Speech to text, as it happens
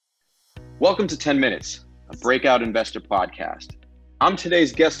Welcome to 10 Minutes, a breakout investor podcast. I'm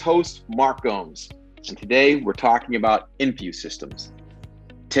today's guest host, Mark Gomes, and today we're talking about InfuSystems,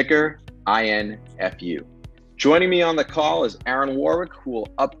 ticker INFU. Joining me on the call is Aaron Warwick, who will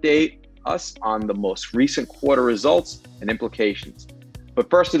update us on the most recent quarter results and implications. But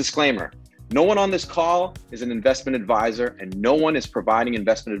first, a disclaimer. No one on this call is an investment advisor and no one is providing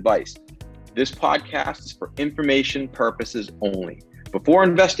investment advice. This podcast is for information purposes only. Before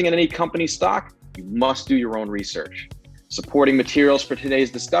investing in any company stock, you must do your own research. Supporting materials for today's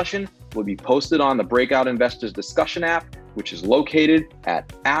discussion will be posted on the Breakout Investors discussion app, which is located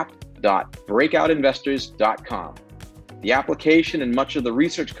at app.breakoutinvestors.com. The application and much of the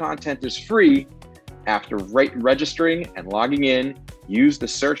research content is free. After registering and logging in, use the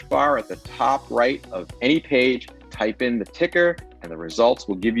search bar at the top right of any page, type in the ticker, and the results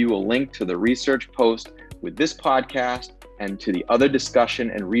will give you a link to the research post with this podcast and to the other discussion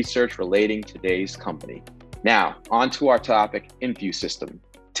and research relating to today's company. Now, on to our topic, InfuSystem,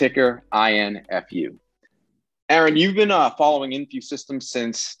 ticker INFU. Aaron, you've been following InfuSystem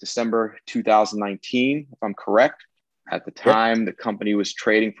since December 2019, if I'm correct. At the time, The company was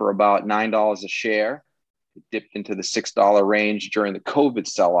trading for about $9 a share. It dipped into the $6 range during the COVID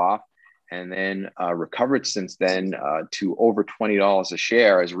sell-off and then recovered since then to over $20 a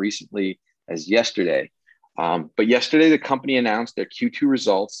share as recently as yesterday. But yesterday, the company announced their Q2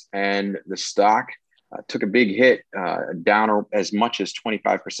 results and the stock took a big hit, down as much as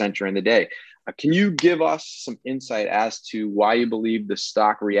 25% during the day. Can you give us some insight as to why you believe the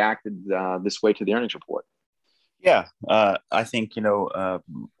stock reacted this way to the earnings report? Yeah, I think,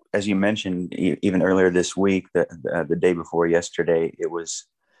 as you mentioned, even earlier this week, the day before yesterday, it was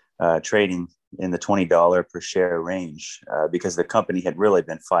trading in the $20 per share range because the company had really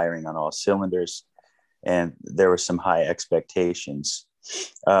been firing on all cylinders. And there were some high expectations.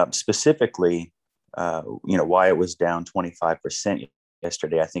 Specifically, why it was down 25%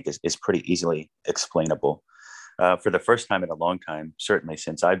 yesterday, I think is pretty easily explainable. For the first time in a long time, certainly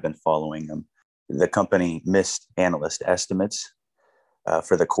since I've been following them, the company missed analyst estimates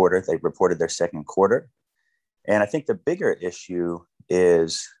for the quarter. They reported their second quarter. And I think the bigger issue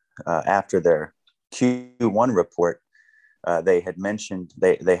is after their Q1 report, they had mentioned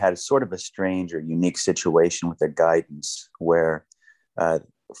they had sort of a strange or unique situation with their guidance where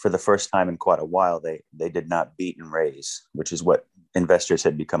for the first time in quite a while, they did not beat and raise, which is what investors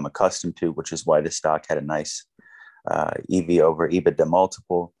had become accustomed to, which is why the stock had a nice EV over EBITDA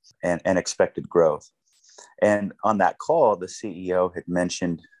multiple and expected growth. And on that call, the CEO had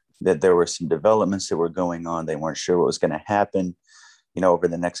mentioned that there were some developments that were going on. They weren't sure what was going to happen, over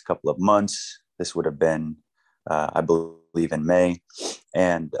the next couple of months. This would have been, I believe, in May.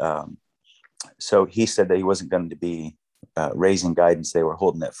 And so he said that he wasn't going to be raising guidance. They were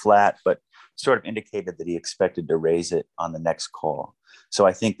holding it flat, but sort of indicated that he expected to raise it on the next call. So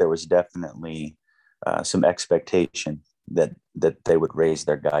I think there was definitely some expectation that they would raise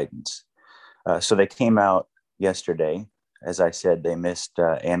their guidance. So they came out yesterday. As I said, they missed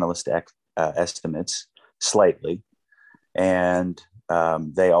analyst estimates slightly. And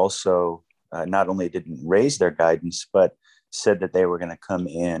they also not only didn't raise their guidance, but said that they were going to come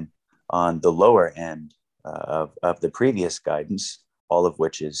in on the lower end of the previous guidance, all of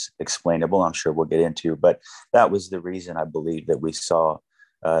which is explainable, I'm sure we'll get into. But that was the reason I believe that we saw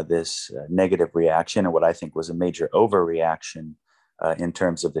this negative reaction, and what I think was a major overreaction in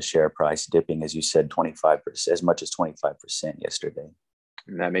terms of the share price dipping, as you said, 25%, as much as 25% yesterday.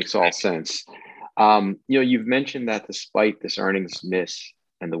 And that makes all sense. You've mentioned that despite this earnings miss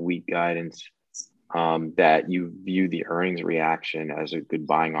and the weak guidance, that you view the earnings reaction as a good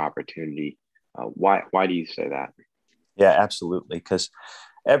buying opportunity. Why do you say that? Yeah, absolutely. Because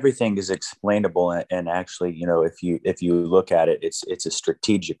everything is explainable, and actually, if you look at it, it's a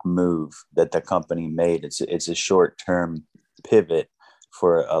strategic move that the company made. It's a short-term pivot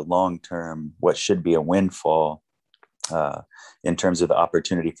for a long-term, what should be a windfall in terms of the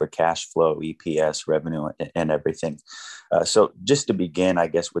opportunity for cash flow, EPS, revenue, and everything. So just to begin, I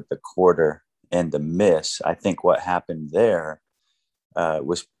guess, with the quarter and the miss, I think what happened there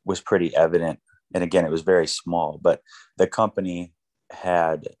was pretty evident. And again, it was very small, but the company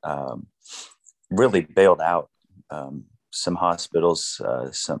had really bailed out some hospitals,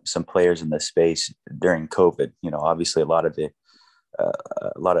 some players in the space during COVID. Obviously, a lot of the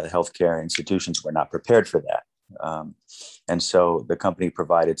healthcare institutions were not prepared for that. And so the company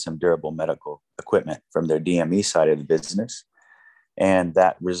provided some durable medical equipment from their DME side of the business. And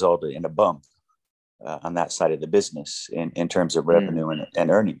that resulted in a bump on that side of the business in terms of revenue and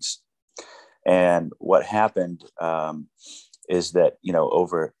earnings. And what happened is that,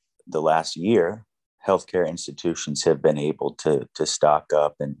 over the last year, healthcare institutions have been able to stock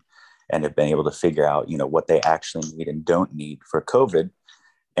up and have been able to figure out, what they actually need and don't need for COVID.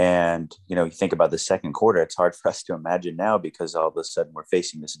 And, you think about the second quarter, it's hard for us to imagine now because all of a sudden we're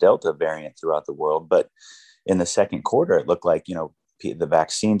facing this Delta variant throughout the world. But in the second quarter, it looked like, the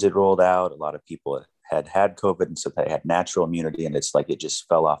vaccines had rolled out. A lot of people had COVID, and so they had natural immunity, and it's like it just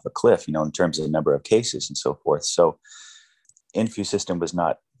fell off a cliff, in terms of the number of cases and so forth. So InfuSystem was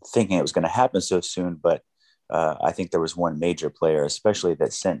not thinking it was going to happen so soon, but I think there was one major player, especially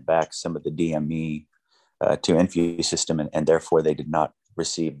that sent back some of the DME to InfuSystem, and therefore they did not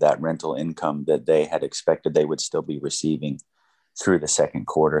receive that rental income that they had expected they would still be receiving through the second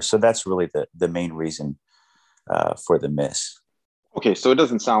quarter. So that's really the main reason for the miss. Okay, so it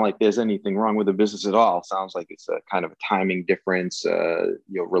doesn't sound like there's anything wrong with the business at all. It sounds like it's a kind of a timing difference,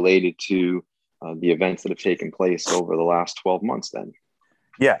 related to the events that have taken place over the last 12 months. Then,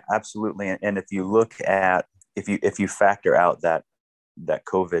 yeah, absolutely. And if you look at if you factor out that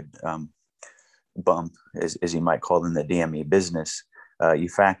COVID bump, as you might call it, in the DME business, you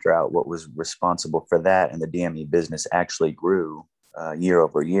factor out what was responsible for that, and the DME business actually grew year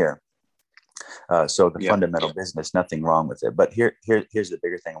over year. So the fundamental business, nothing wrong with it. But here's the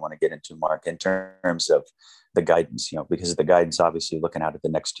bigger thing I want to get into, Mark, in terms of the guidance, because the guidance, obviously looking out at the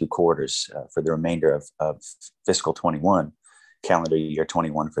next 2 quarters for the remainder of fiscal 21, calendar year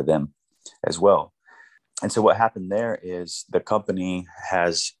 21 for them as well. And so what happened there is the company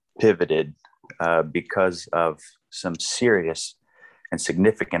has pivoted because of some serious and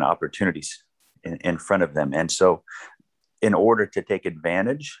significant opportunities in front of them. And so in order to take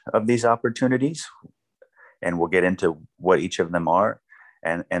advantage of these opportunities, and we'll get into what each of them are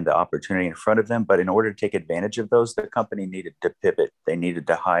and the opportunity in front of them, but in order to take advantage of those, the company needed to pivot. They needed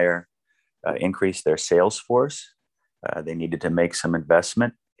to hire, increase their sales force. They needed to make some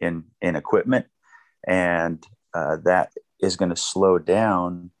investment in equipment, and that is going to slow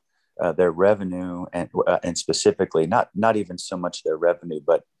down their revenue, and specifically not even so much their revenue,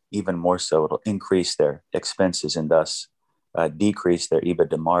 but even more so, it'll increase their expenses and thus decrease their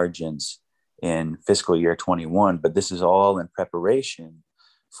EBITDA margins in fiscal year 21. But this is all in preparation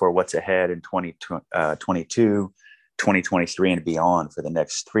for what's ahead in 2022, 2023, and beyond for the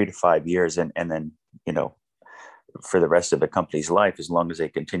next 3 to 5 years. And then, for the rest of the company's life, as long as they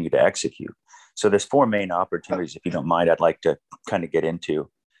continue to execute. So there's 4 main opportunities, if you don't mind, I'd like to kind of get into,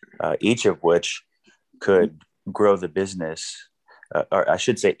 each of which could grow the business, or I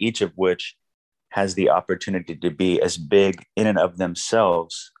should say each of which has the opportunity to be as big in and of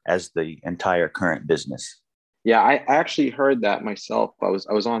themselves as the entire current business. Yeah, I actually heard that myself. I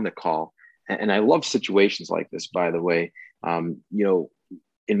was on the call, and I love situations like this, by the way.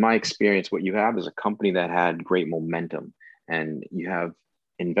 In my experience, what you have is a company that had great momentum, and you have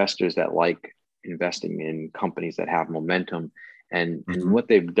investors that like investing in companies that have momentum. And what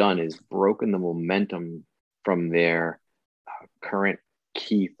they've done is broken the momentum from their current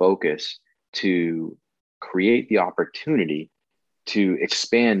key focus to create the opportunity to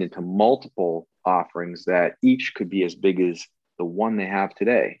expand into multiple offerings that each could be as big as the one they have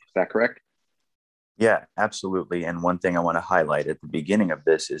today. Is that correct? Yeah, absolutely. And one thing I want to highlight at the beginning of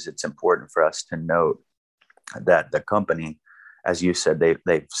this is it's important for us to note that the company, as you said,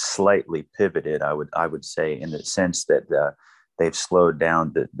 they've slightly pivoted, I would say, in the sense that they've slowed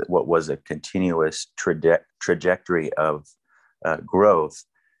down what was a continuous trajectory of growth,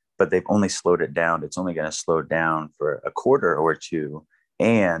 but they've only slowed it down. It's only going to slow down for a quarter or 2.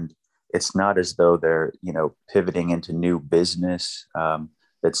 And it's not as though they're, pivoting into new business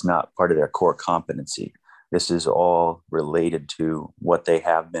that's not part of their core competency. This is all related to what they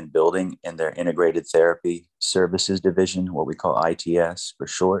have been building in their integrated therapy services division, what we call ITS for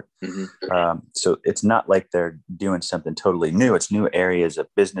short. So it's not like they're doing something totally new. It's new areas of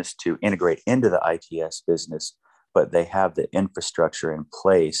business to integrate into the ITS business, but they have the infrastructure in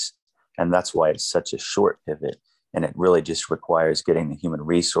place. And that's why it's such a short pivot. And it really just requires getting the human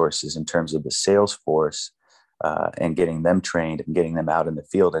resources in terms of the sales force and getting them trained and getting them out in the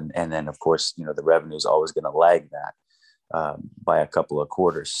field. And then, of course, the revenue is always going to lag that by a couple of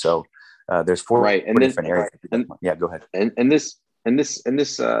quarters. So there's 4 different areas. Yeah, go ahead. It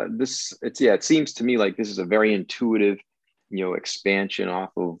seems to me like this is a very intuitive, expansion off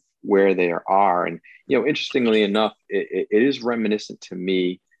of where they are. And, interestingly enough, it is reminiscent to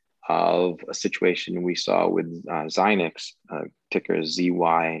me of a situation we saw with Zynex, ticker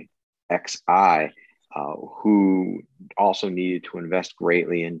ZYXI, who also needed to invest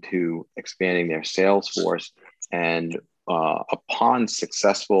greatly into expanding their sales force. And upon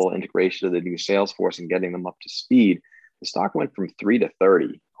successful integration of the new sales force and getting them up to speed, the stock went from 3 to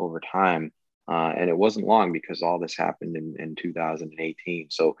 30 over time. And it wasn't long because all this happened in 2018.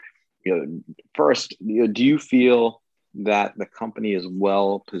 So, first, do you feel that the company is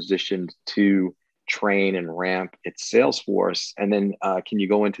well positioned to train and ramp its sales force? And then can you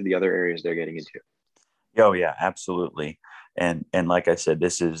go into the other areas they're getting into? Oh yeah, absolutely. And like I said,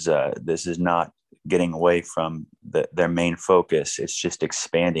 this is not getting away from their main focus. It's just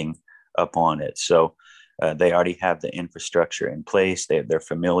expanding upon it. So they already have the infrastructure in place. They're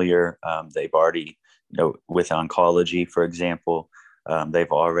familiar. They've already, with oncology, for example,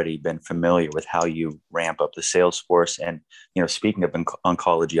 they've already been familiar with how you ramp up the sales force. And speaking of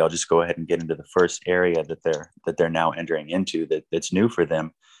oncology, I'll just go ahead and get into the first area that they're now entering into that's new for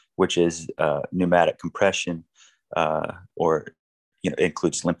them, which is pneumatic compression, or it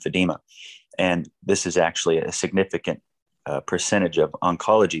includes lymphedema. And this is actually a significant percentage of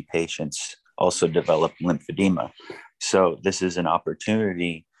oncology patients also develop lymphedema. So this is an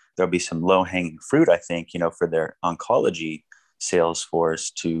opportunity. There'll be some low-hanging fruit, I think, for their oncology sales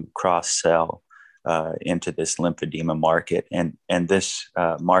force to cross-sell into this lymphedema market. And this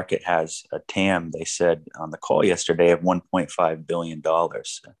market has a TAM, they said on the call yesterday, of $1.5 billion.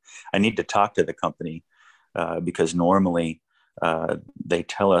 I need to talk to the company because normally they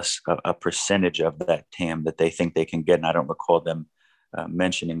tell us a percentage of that TAM that they think they can get. And I don't recall them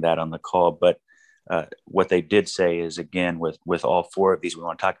mentioning that on the call. But what they did say is, again, with all four of these we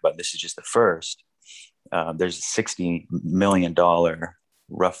want to talk about, this is just the first. There's a $60 million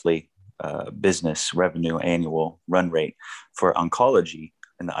roughly business revenue annual run rate for oncology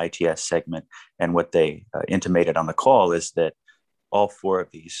in the ITS segment. And what they intimated on the call is that all four of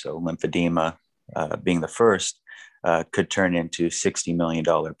these, so lymphedema being the first, could turn into $60 million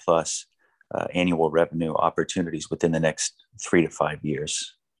plus annual revenue opportunities within the next 3 to 5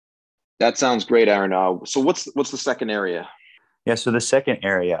 years. That sounds great, Aaron. So what's the second area? Yeah, so the second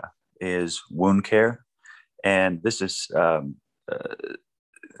area is wound care. And this is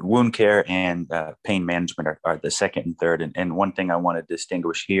wound care and pain management are the second and third. And one thing I want to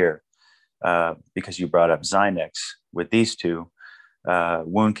distinguish here, because you brought up Zynex, with these two,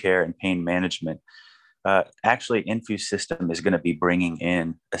 wound care and pain management, actually InfuSystem is going to be bringing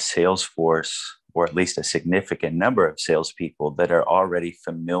in a sales force, or at least a significant number of salespeople that are already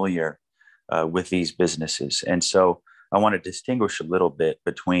familiar with these businesses. And so I want to distinguish a little bit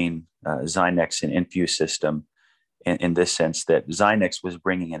between Zynex and InfuSystem in this sense, that Zynex was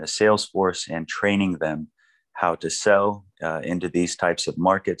bringing in a sales force and training them how to sell into these types of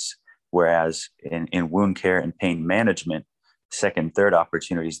markets, whereas in wound care and pain management, second, third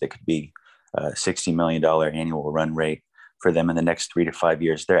opportunities that could be $60 million annual run rate for them in the next 3 to 5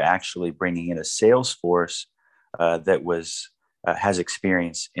 years. They're actually bringing in a sales force that has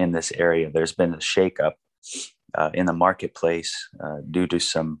experience in this area. There's been a shakeup in the marketplace due to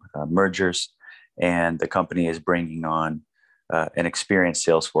some mergers, and the company is bringing on an experienced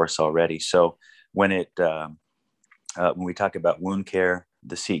sales force already. So when we talk about wound care,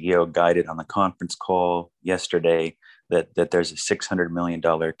 the CEO guided on the conference call yesterday that there's a $600 million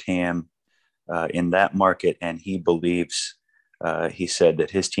TAM in that market, and he believes, he said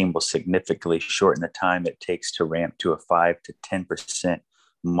that his team will significantly shorten the time it takes to ramp to a 5 to 10%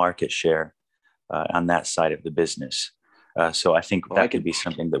 market share on that side of the business. So I think that could be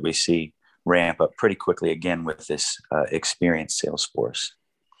something that we see ramp up pretty quickly again with this experienced sales force.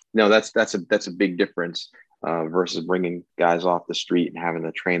 No, that's a big difference versus bringing guys off the street and having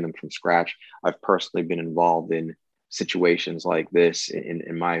to train them from scratch. I've personally been involved in situations like this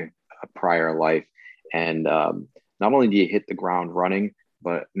in my prior life, and not only do you hit the ground running,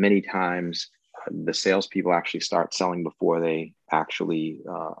 but many times the salespeople actually start selling before they actually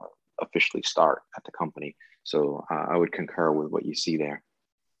officially start at the company. So I would concur with what you see there.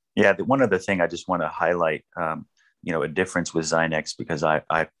 Yeah, one other thing I just want to highlight, a difference with Zynex, because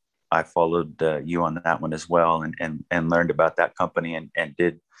I followed you on that one as well, and learned about that company and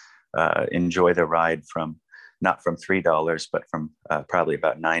did enjoy the ride not from $3, but from probably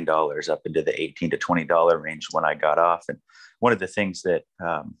about $9 up into the $18 to $20 range when I got off. And one of the things that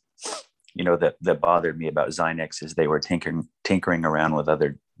that bothered me about Zynex is they were tinkering around with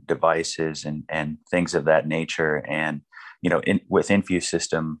other devices and things of that nature. And with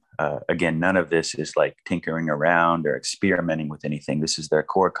InfuSystem, again, none of this is like tinkering around or experimenting with anything. This is their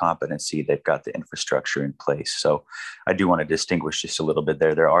core competency. They've got the infrastructure in place. So I do want to distinguish just a little bit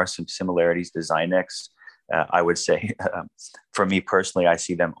there. There are some similarities to Zynex. I would say, for me personally, I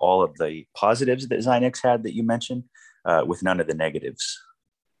see them all of the positives that Zynex had that you mentioned, with none of the negatives.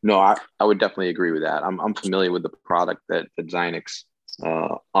 No, I would definitely agree with that. I'm familiar with the product that Zynex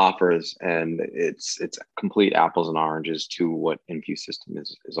offers, and it's complete apples and oranges to what InfuSystem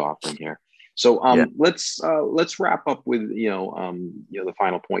is offering here. So Yeah. let's wrap up with the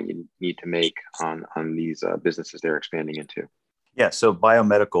final point you need to make on these businesses they're expanding into. Yeah, so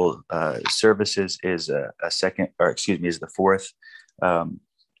biomedical services is is the fourth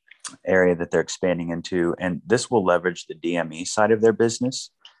area that they're expanding into, and this will leverage the DME side of their business.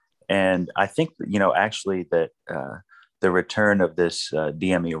 And I think actually that the return of this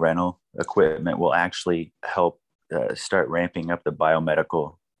DME rental equipment will actually help start ramping up the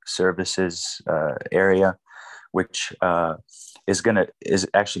biomedical services area, which is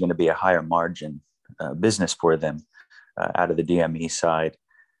actually going to be a higher margin business for them out of the DME side.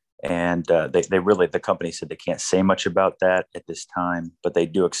 And the company said they can't say much about that at this time, but they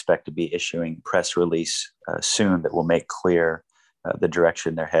do expect to be issuing press release soon that will make clear the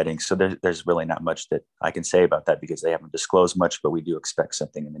direction they're heading. So there's really not much that I can say about that because they haven't disclosed much, but we do expect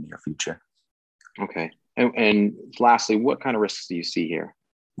something in the near future. Okay. And lastly, what kind of risks do you see here?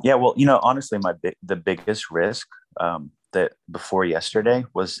 Yeah, well, honestly, the biggest risk that before yesterday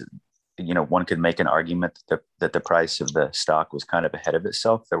was, one could make an argument that the price of the stock was kind of ahead of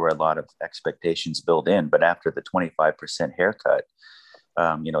itself. There were a lot of expectations built in, but after the 25% haircut,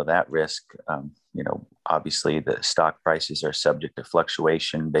 that risk, obviously the stock prices are subject to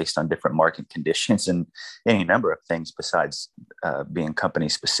fluctuation based on different market conditions and any number of things besides being company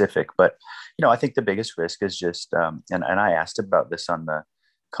specific. But, I think the biggest risk is just, and I asked about this on the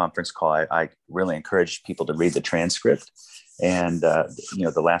conference call. I really encouraged people to read the transcript. And,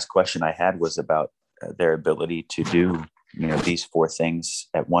 the last question I had was about their ability to do, these four things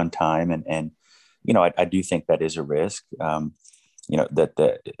at one time. And I do think that is a risk,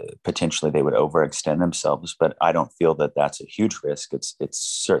 that potentially they would overextend themselves, but I don't feel that that's a huge risk. It's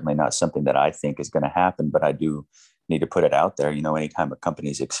certainly not something that I think is going to happen, but I do need to put it out there. Anytime a company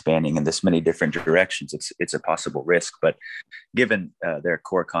is expanding in this many different directions, it's a possible risk. But given their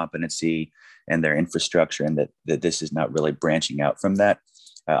core competency and their infrastructure, and that this is not really branching out from that,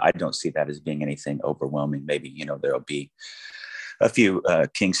 I don't see that as being anything overwhelming. Maybe there'll be a few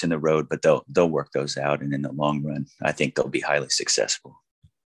kinks in the road, but they'll work those out, and in the long run, I think they'll be highly successful.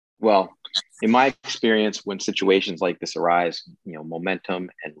 Well, in my experience, when situations like this arise, momentum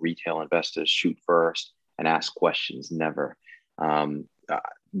and retail investors shoot first and ask questions never.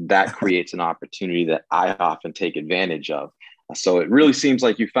 That creates an opportunity that I often take advantage of. So it really seems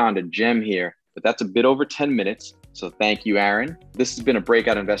like you found a gem here, but that's a bit over 10 minutes. So thank you, Aaron. This has been a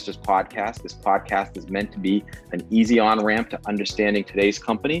Breakout Investors podcast. This podcast is meant to be an easy on-ramp to understanding today's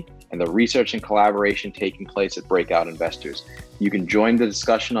company and the research and collaboration taking place at Breakout Investors. You can join the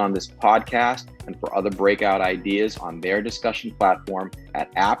discussion on this podcast and for other breakout ideas on their discussion platform at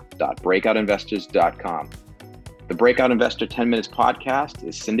app.breakoutinvestors.com. The Breakout Investor 10 Minutes podcast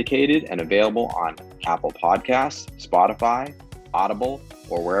is syndicated and available on Apple Podcasts, Spotify, Audible,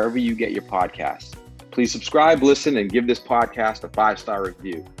 or wherever you get your podcasts. Please subscribe, listen, and give this podcast a 5-star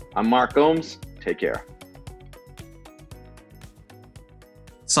review. I'm Mark Gomes. Take care.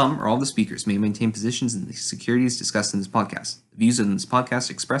 Some or all the speakers may maintain positions in the securities discussed in this podcast. The views in this podcast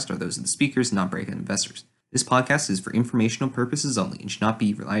expressed are those of the speakers, not Breakout Investors. This podcast is for informational purposes only and should not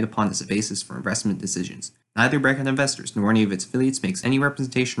be relied upon as a basis for investment decisions. Neither Breakout Investors nor any of its affiliates makes any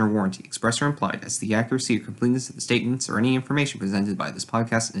representation or warranty, express or implied, as to the accuracy or completeness of the statements or any information presented by this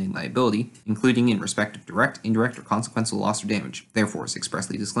podcast and any liability, including in respect of direct, indirect, or consequential loss or damage, therefore is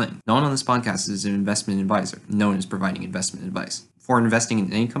expressly disclaimed. No one on this podcast is an investment advisor. No one is providing investment advice. Before investing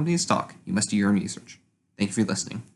in any company's stock, you must do your own research. Thank you for listening.